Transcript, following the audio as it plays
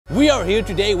We are here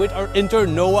today with our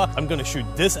intern Noah. I'm gonna shoot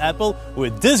this apple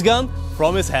with this gun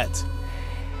from his head.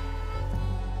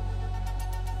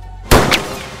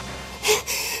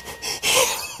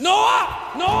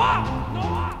 Noah! Noah!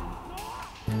 Noah!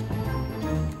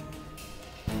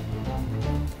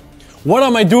 What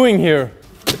am I doing here?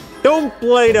 Don't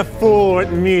play the fool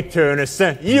with me, Turnus.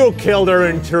 You killed our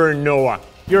intern Noah.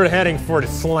 You're heading for the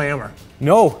slammer.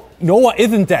 No, Noah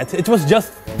isn't that. It was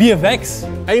just VFX.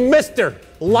 Hey, mister,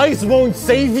 lies won't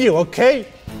save you, okay?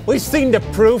 We've seen the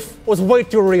proof. It was way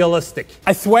too realistic.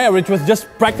 I swear it was just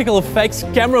practical effects,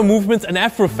 camera movements and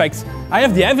After Effects. I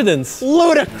have the evidence.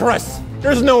 Ludicrous!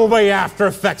 There's no way After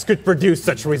Effects could produce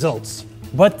such results.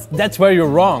 But that's where you're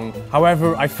wrong.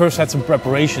 However, I first had some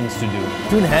preparations to do.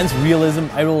 To enhance realism,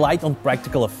 I relied on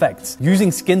practical effects.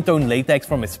 Using skin tone latex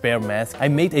from a spare mask, I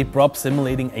made a prop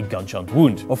simulating a gunshot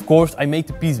wound. Of course, I made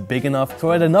the piece big enough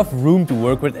so I had enough room to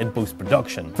work with in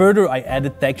post-production. Further, I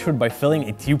added texture by filling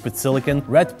a tube with silicone,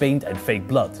 red paint and fake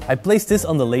blood. I placed this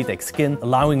on the latex skin,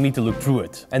 allowing me to look through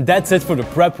it. And that's it for the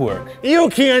prep work. You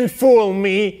can't fool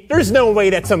me! There's no way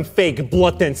that some fake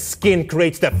blood and skin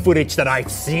creates the footage that I've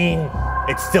seen.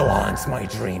 It still haunts my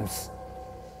dreams.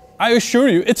 I assure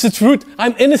you, it's the truth.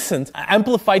 I'm innocent. I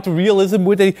amplified the realism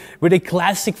with a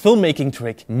classic filmmaking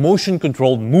trick,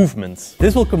 motion-controlled movements.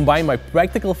 This will combine my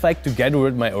practical effect together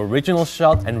with my original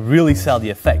shot and really sell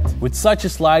the effect. With such a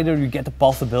slider, you get the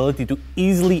possibility to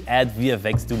easily add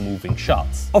VFX to moving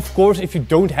shots. Of course, if you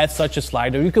don't have such a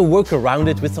slider, you can work around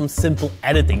it with some simple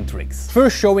editing tricks.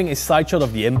 First showing a side shot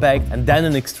of the impact and then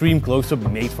an extreme close-up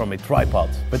made from a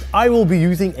tripod. But I will be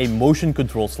using a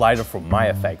motion-control slider for my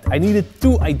effect. I needed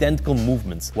two identical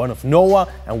movements, one of Noah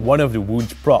and one of the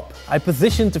wound's prop. I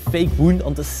positioned the fake wound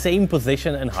on the same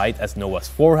position and height as Noah's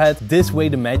forehead. This way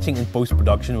the matching in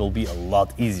post-production will be a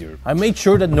lot easier. I made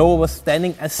sure that Noah was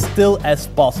standing as still as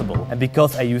possible, and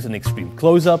because I used an extreme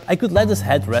close-up, I could let his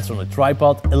head rest on a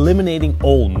tripod, eliminating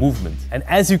all movement. And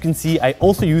as you can see, I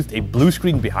also used a blue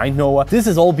screen behind Noah. This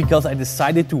is all because I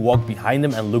decided to walk behind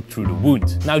him and look through the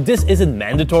wound. Now this isn't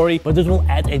mandatory, but it will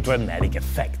add a dramatic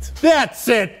effect. That's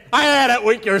it! I had it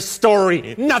with your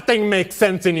story. Nothing makes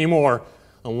sense anymore.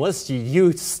 Unless you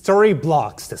use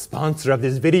Storyblocks, the sponsor of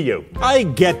this video. I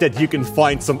get that you can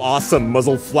find some awesome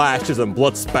muzzle flashes and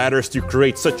blood spatters to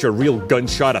create such a real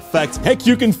gunshot effect. Heck,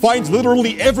 you can find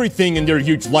literally everything in their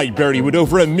huge library with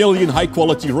over 1 million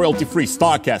high-quality royalty-free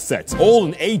stock assets, all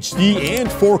in HD and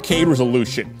 4K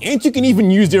resolution. And you can even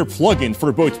use their plugin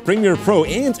for both Premiere Pro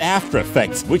and After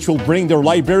Effects, which will bring their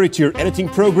library to your editing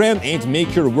program and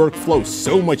make your workflow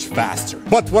so much faster.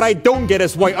 But what I don't get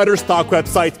is why other stock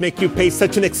websites make you pay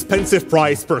such an expensive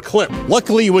price per clip.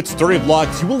 Luckily, with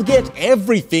Storyblocks, you will get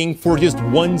everything for just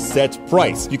one set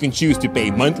price. You can choose to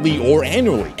pay monthly or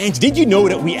annually. And did you know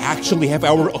that we actually have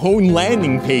our own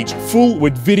landing page full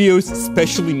with videos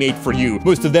specially made for you?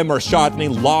 Most of them are shot in a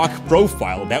lock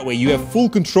profile. That way you have full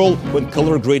control when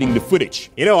color grading the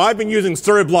footage. You know, I've been using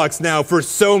Storyblocks now for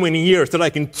so many years that I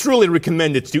can truly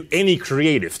recommend it to any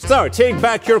creative. So take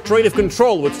back your creative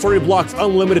control with Storyblocks'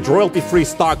 unlimited royalty-free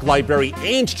stock library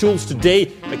and tools today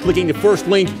by clicking the first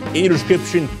link in the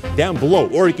description down below,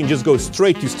 or you can just go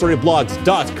straight to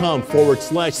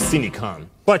storyblocks.com/Cinecom.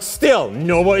 But still,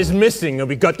 Noah is missing, and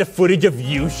we got the footage of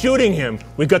you shooting him.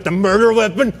 We got the murder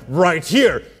weapon right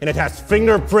here, and it has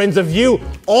fingerprints of you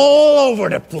all over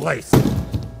the place.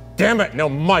 Damn it, now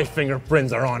my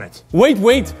fingerprints are on it. Wait,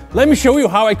 let me show you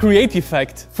how I create the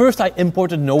effect. First I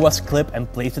imported Noah's clip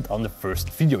and placed it on the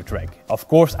first video track. Of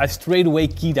course, I straight away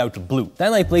keyed out the blue.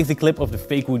 Then I placed the clip of the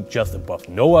fake wound just above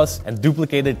Noah's and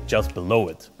duplicated just below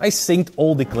it. I synced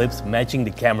all the clips matching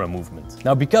the camera movement.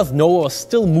 Now because Noah was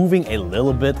still moving a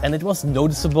little bit and it was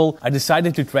noticeable, I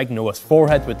decided to track Noah's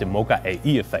forehead with the Mocha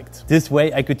AE effect. This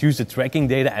way I could use the tracking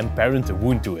data and parent the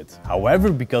wound to it.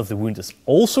 However, because the wound is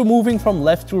also moving from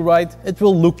left to right, it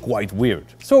will look quite weird.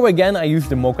 So again I used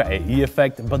the Mocha AE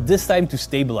effect, but this time to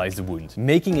stabilize the wound,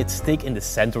 making it stick in the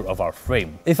center of our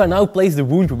frame. If I now place the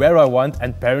wound where I want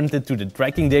and parent it to the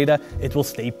tracking data, it will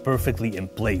stay perfectly in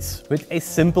place. With a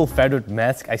simple feathered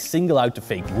mask, I single out the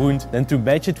fake wound, then to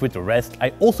match it with the rest,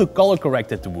 I also color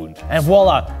corrected the wound. And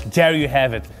voila, there you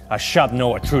have it, I shot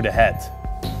Noah through the head.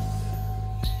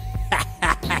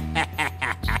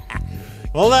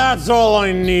 Well, that's all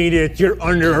I needed. You're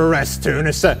under arrest,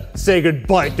 Turnus. Say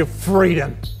goodbye to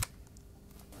freedom.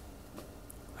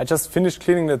 I just finished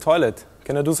cleaning the toilet.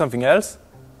 Can I do something else?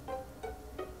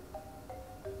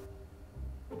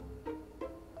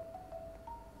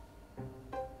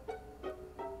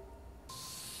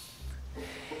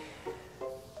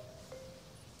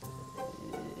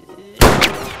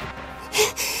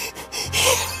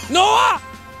 Noah!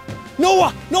 Noah!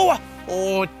 Noah! Noah!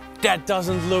 Oh, that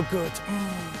doesn't look good.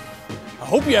 I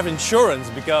hope you have insurance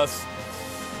because...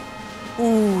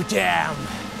 Ooh, damn.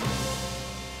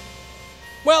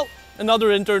 Well,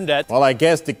 another intern dead. Well, I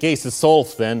guess the case is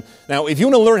solved then. Now, if you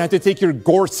want to learn how to take your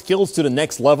gore skills to the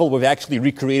next level, we've actually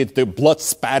recreated the blood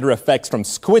spatter effects from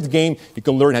Squid Game. You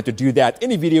can learn how to do that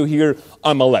in a video here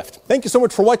on my left. Thank you so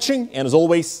much for watching, and as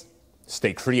always,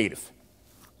 stay creative.